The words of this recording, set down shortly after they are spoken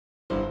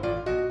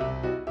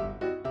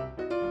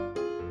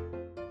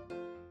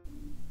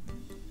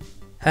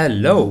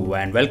Hello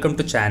and welcome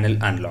to channel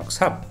Unlocks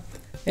Hub.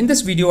 In this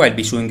video, I'll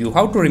be showing you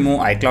how to remove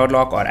iCloud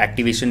lock or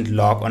activation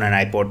lock on an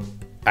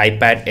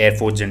iPad Air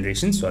 4th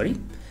generation.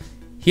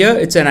 Here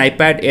it's an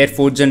iPad Air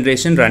 4th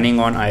generation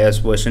running on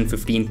iOS version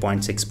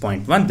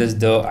 15.6.1. This is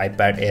the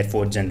iPad Air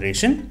 4th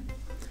generation.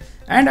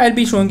 And I'll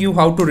be showing you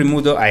how to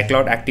remove the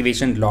iCloud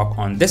activation lock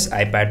on this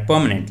iPad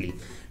permanently.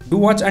 Do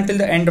watch until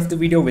the end of the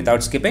video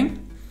without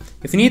skipping.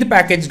 If you need the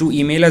package, do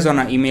email us on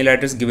our email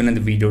address given in the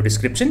video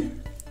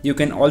description. You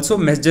can also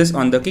message us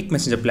on the Kick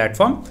Messenger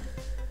platform.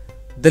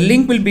 The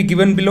link will be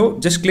given below.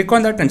 Just click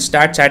on that and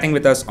start chatting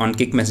with us on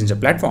Kick Messenger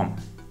platform.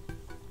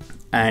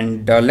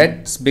 And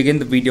let's begin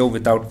the video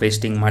without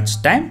wasting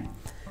much time.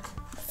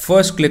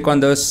 First, click on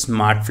the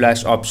Smart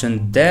Flash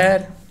option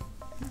there.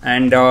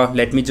 And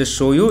let me just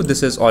show you,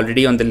 this is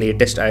already on the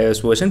latest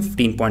iOS version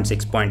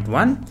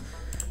 15.6.1.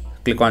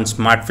 Click on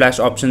Smart Flash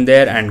option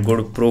there and go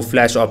to Pro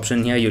Flash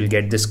option here. You'll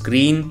get the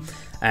screen.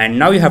 And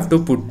now you have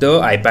to put the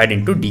iPad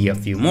into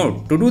DFU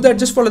mode. To do that,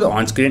 just follow the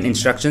on-screen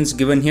instructions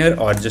given here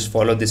or just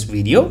follow this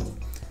video.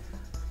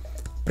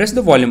 Press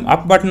the volume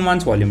up button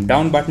once, volume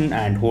down button,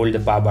 and hold the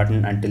power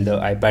button until the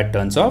iPad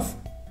turns off.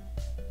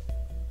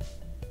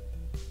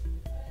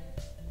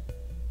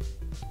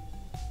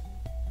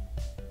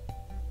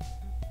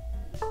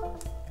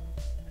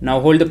 Now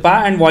hold the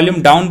power and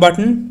volume down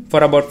button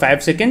for about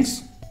 5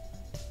 seconds.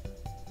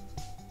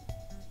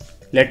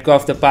 Let go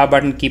of the power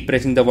button, keep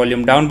pressing the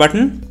volume down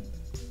button.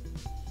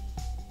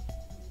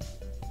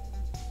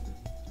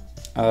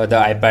 The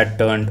iPad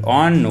turned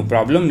on, no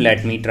problem.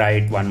 Let me try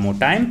it one more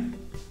time.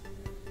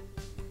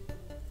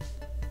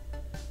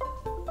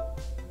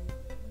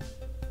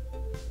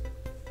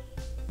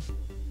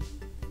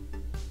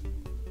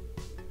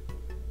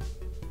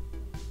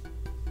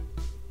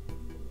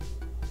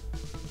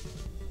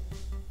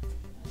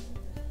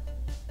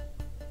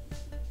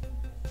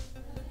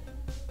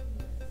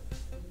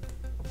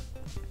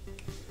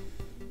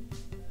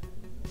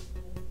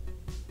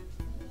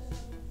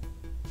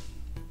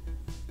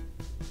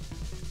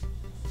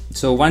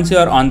 So once you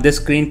are on this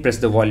screen, press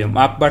the volume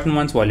up button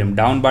once, volume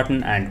down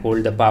button, and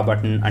hold the power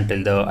button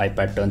until the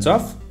iPad turns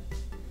off.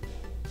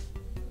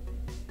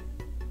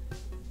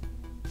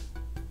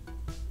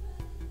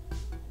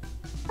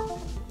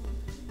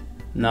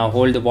 Now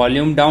hold the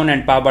volume down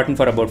and power button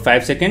for about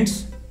 5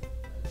 seconds.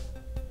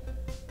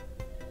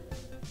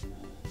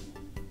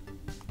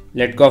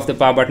 Let go of the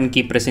power button,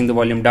 keep pressing the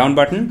volume down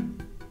button.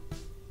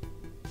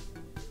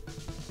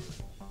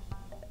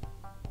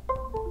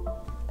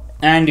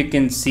 And you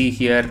can see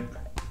here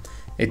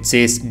it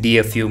says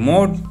DFU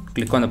mode.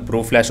 Click on the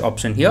Pro Flash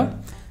option here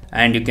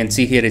and you can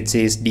see here it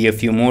says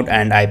DFU mode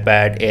and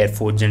iPad Air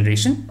 4th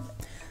generation.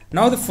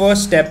 Now the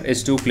first step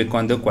is to click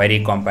on the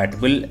query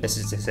compatible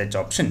SSH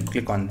option.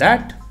 Click on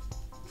that.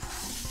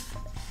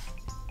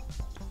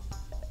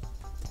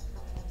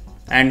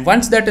 And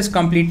once that is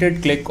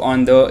completed, click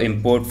on the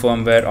import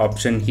firmware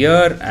option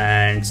here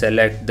and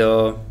select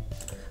the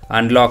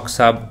Unlocks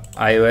Hub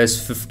iOS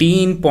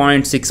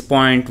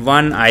 15.6.1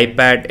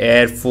 iPad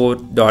Air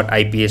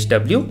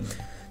 4.ipsw.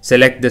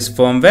 Select this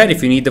firmware.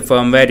 If you need the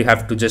firmware, you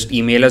have to just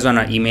email us on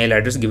our email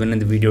address given in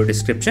the video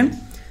description.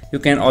 You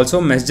can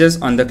also message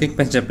us on the Kick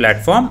Messenger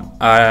platform.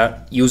 Our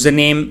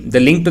username, the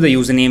link to the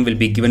username will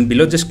be given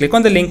below. Just click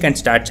on the link and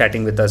start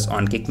chatting with us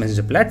on Kick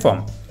Messenger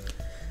platform.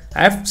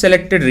 I have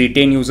selected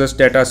retain users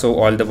data, so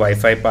all the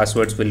Wi-Fi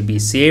passwords will be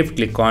saved.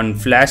 Click on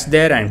flash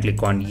there and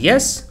click on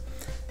yes.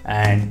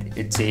 And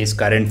it says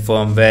current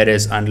firmware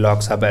is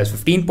Unlocks Hub as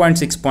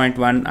 15.6.1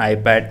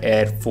 iPad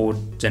Air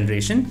 4th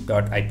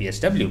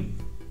generation.ipsw.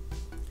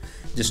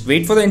 Just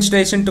wait for the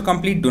installation to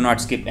complete. Do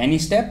not skip any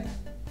step.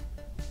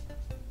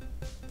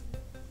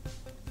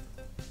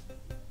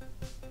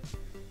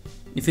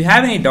 If you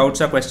have any doubts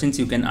or questions,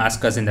 you can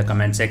ask us in the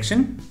comment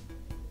section.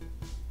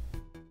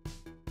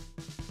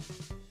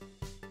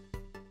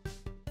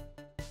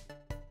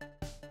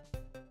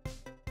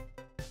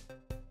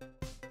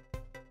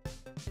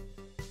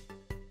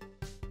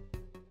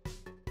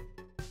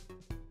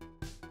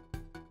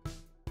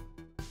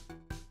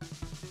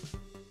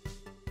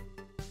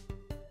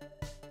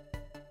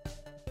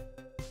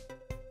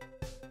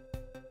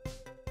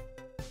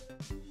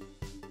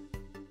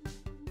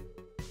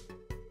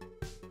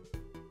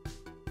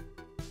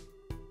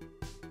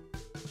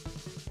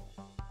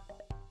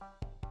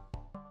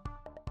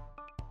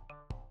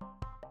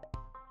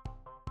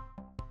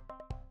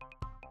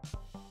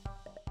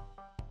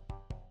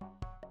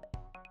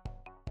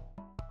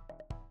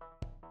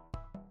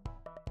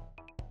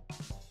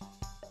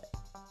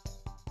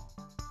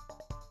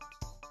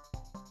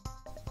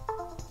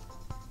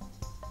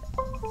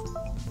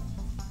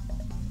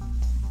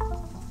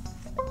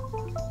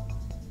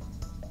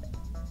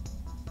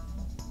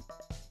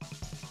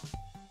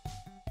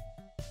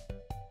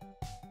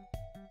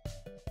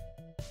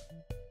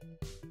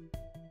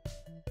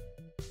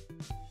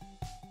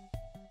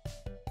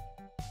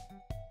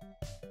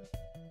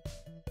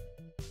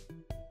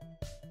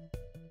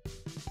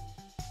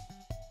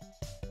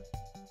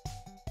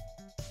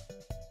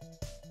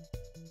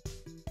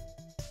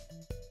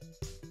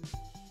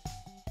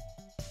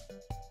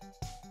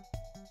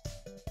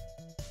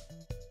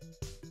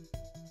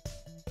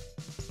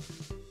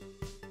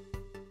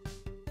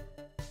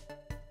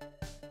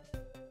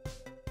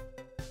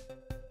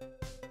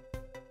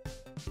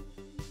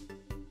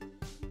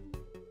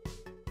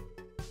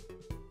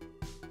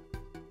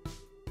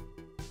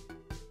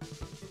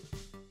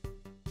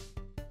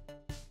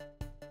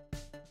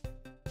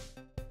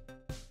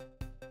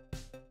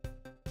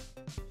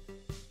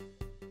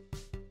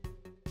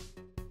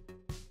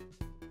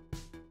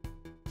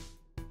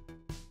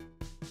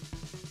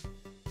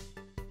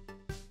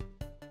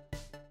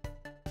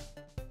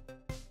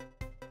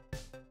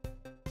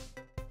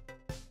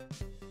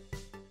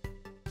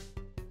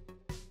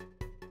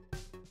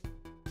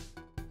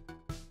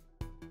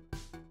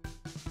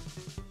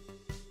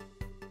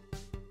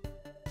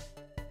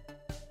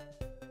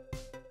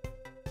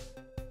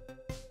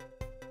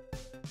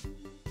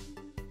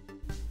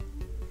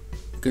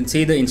 You can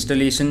see the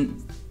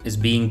installation is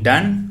being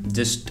done.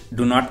 Just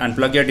do not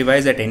unplug your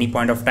device at any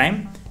point of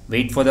time.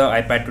 Wait for the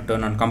iPad to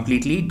turn on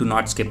completely. Do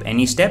not skip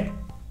any step.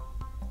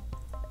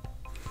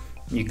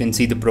 You can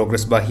see the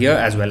progress bar here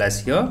as well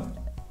as here.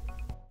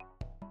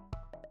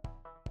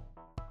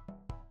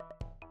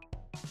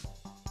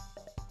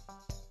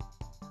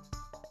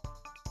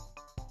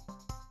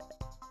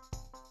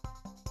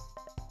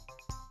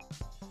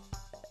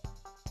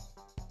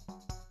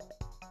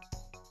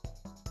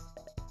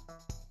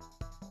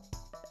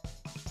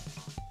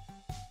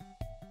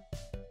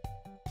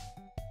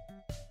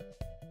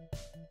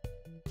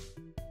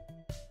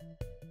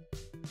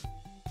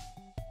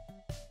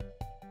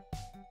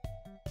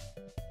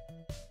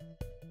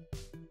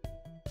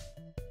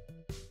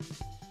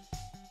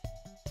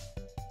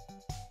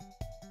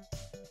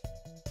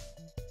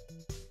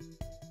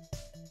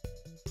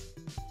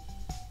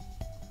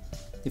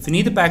 If you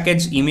need the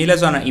package, email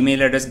us on our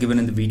email address given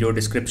in the video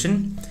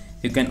description.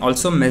 You can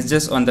also message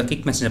us on the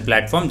Kick Messenger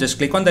platform. Just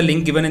click on the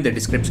link given in the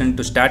description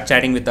to start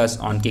chatting with us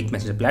on Kick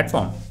Messenger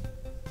platform.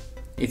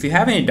 If you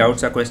have any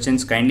doubts or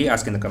questions, kindly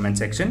ask in the comment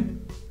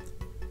section.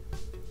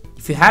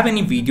 If you have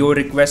any video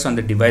requests on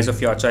the device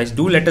of your choice,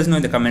 do let us know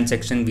in the comment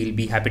section. We'll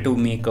be happy to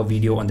make a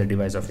video on the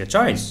device of your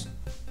choice.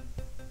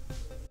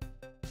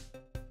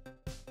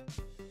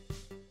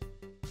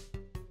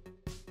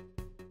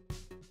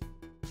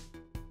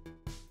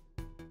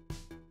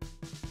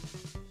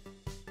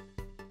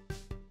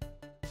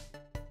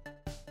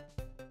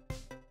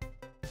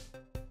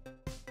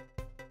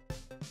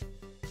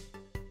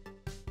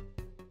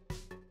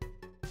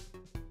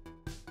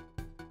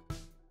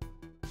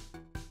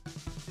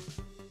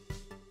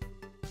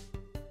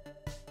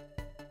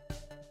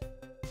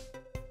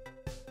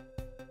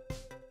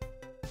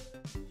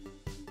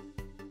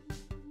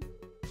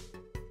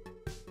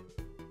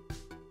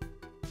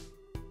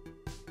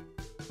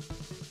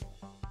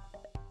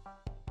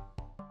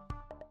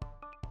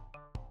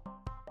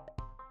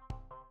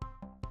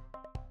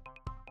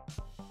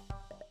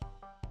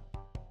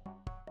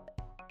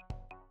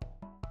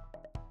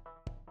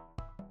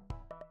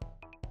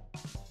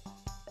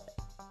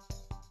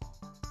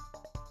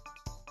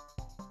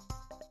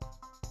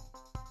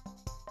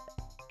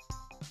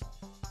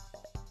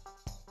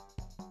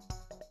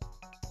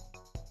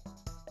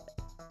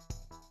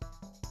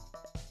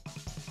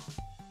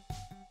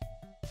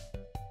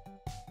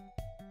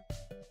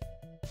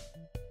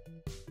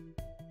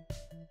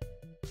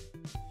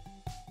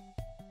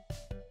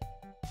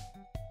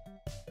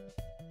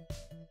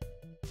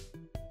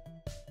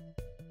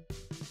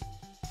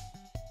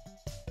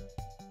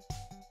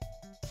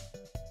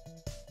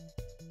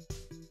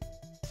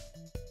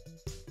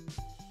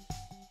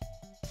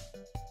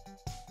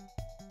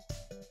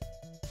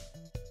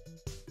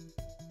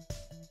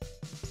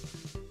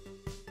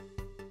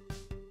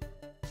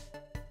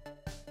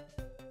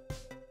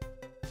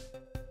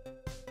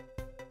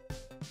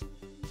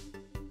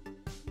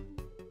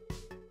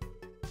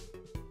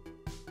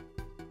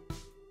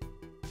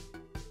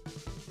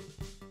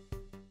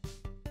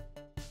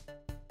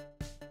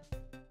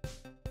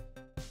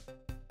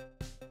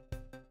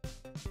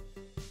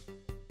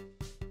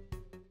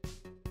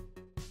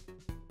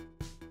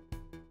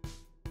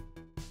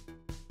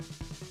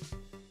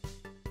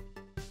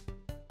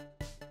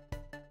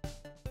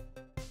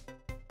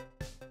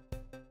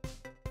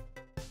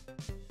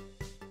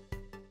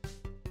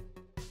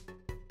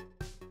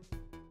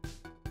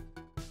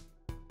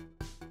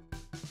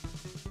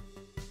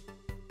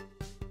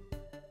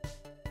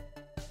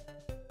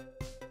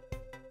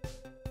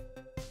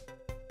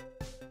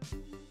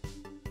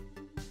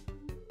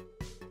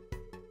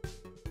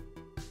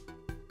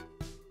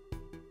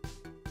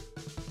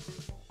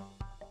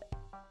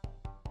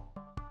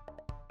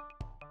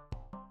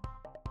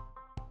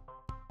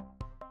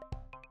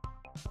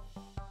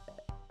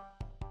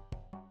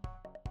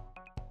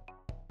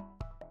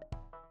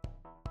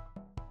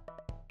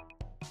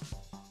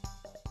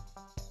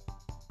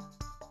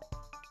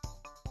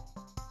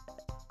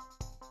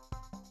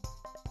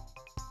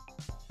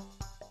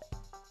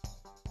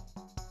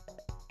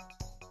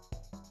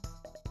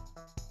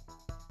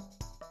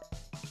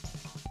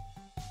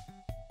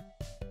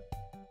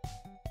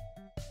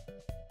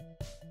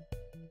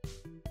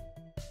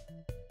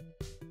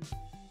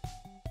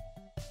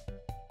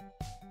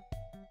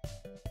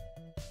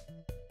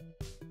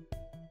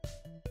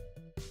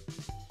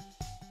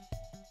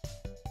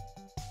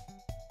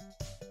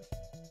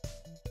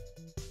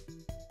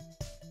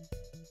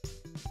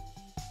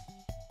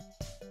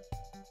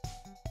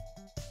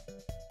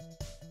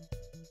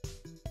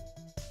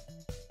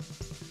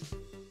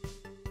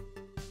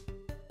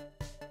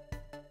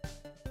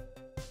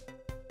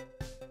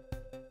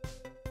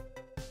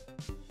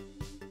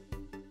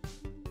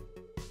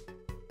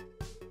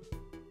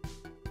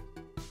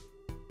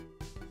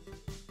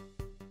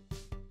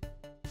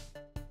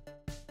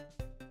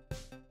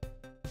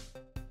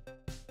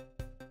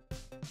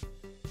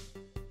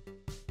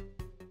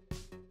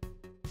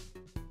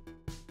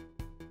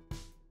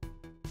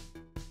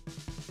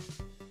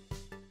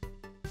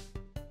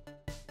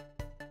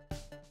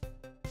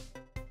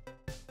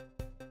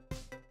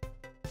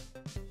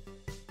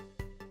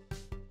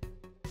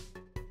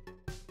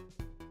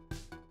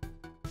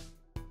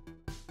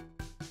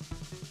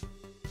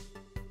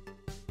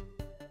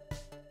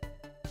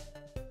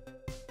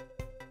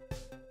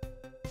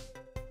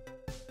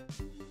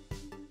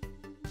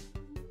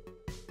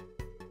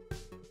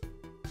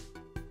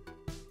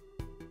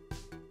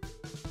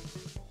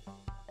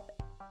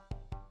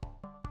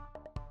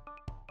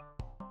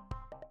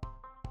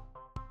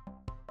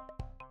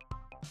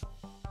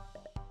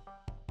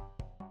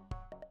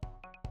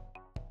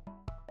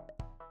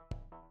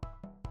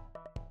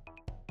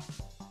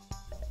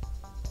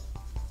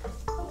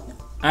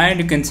 And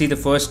you can see the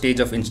first stage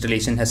of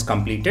installation has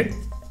completed.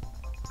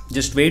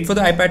 Just wait for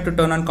the iPad to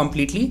turn on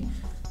completely.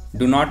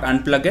 Do not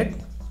unplug it.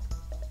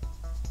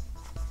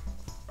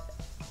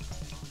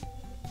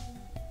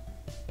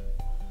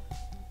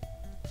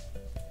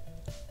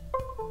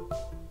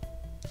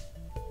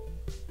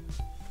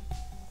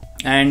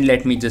 And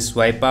let me just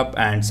swipe up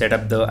and set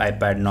up the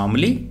iPad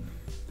normally.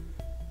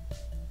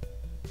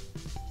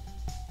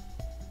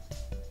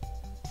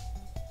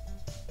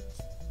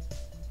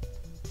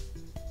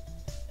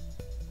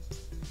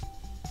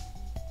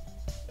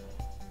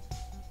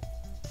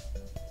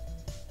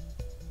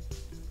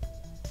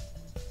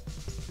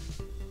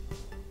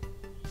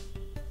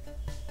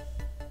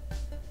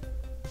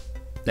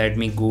 Let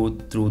me go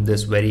through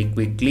this very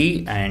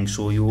quickly and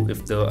show you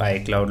if the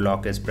iCloud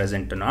lock is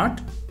present or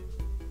not.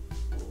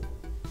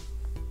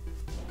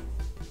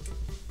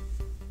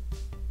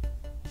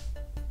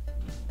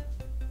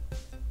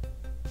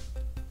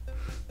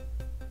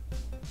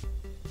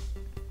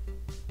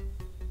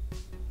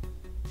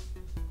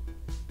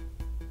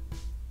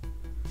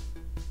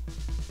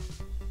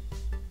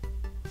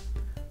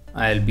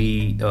 I'll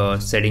be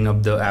setting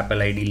up the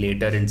Apple ID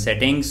later in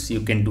settings.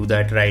 You can do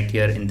that right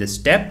here in this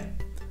step.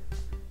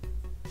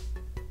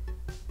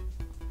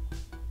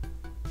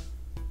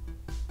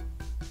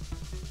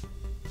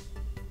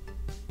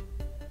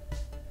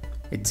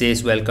 It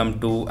says welcome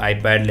to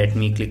iPad. Let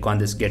me click on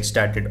this get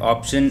started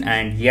option,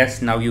 and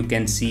yes, now you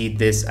can see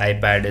this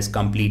iPad is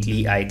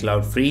completely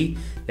iCloud free.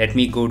 Let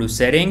me go to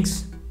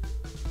settings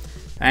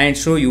and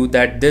show you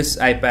that this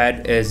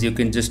iPad is, you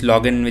can just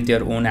log in with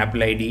your own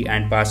Apple ID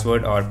and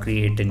password or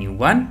create a new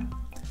one.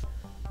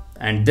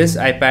 And this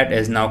iPad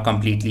is now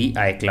completely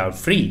iCloud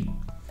free.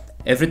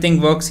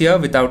 Everything works here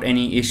without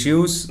any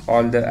issues.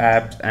 All the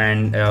apps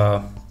and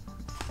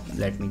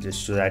let me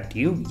just show that to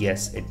you.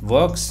 Yes, it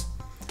works.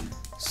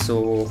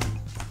 So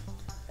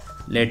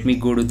let me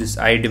go to this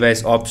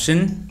iDevice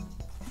option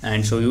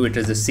and show you it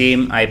is the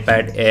same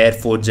iPad Air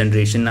 4th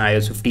generation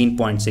iOS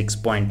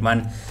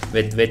 15.6.1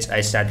 with which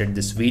I started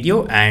this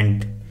video,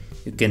 and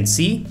you can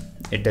see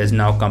it is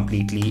now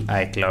completely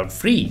iCloud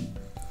free.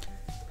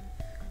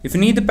 If you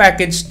need the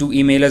package, do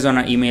email us on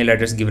our email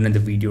address given in the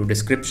video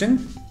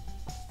description.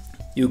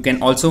 You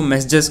can also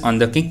message us on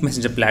the Kik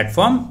Messenger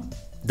platform.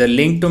 The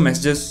link to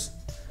messages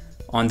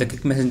on the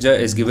Kik Messenger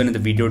is given in the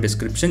video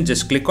description.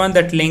 Just click on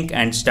that link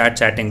and start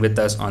chatting with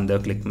us on the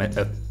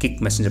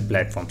Kik Messenger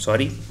platform.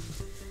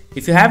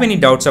 If you have any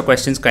doubts or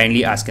questions,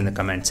 kindly ask in the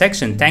comment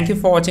section. Thank you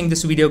for watching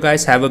this video,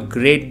 guys. Have a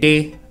great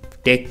day.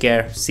 Take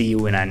care. See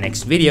you in our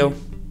next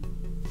video.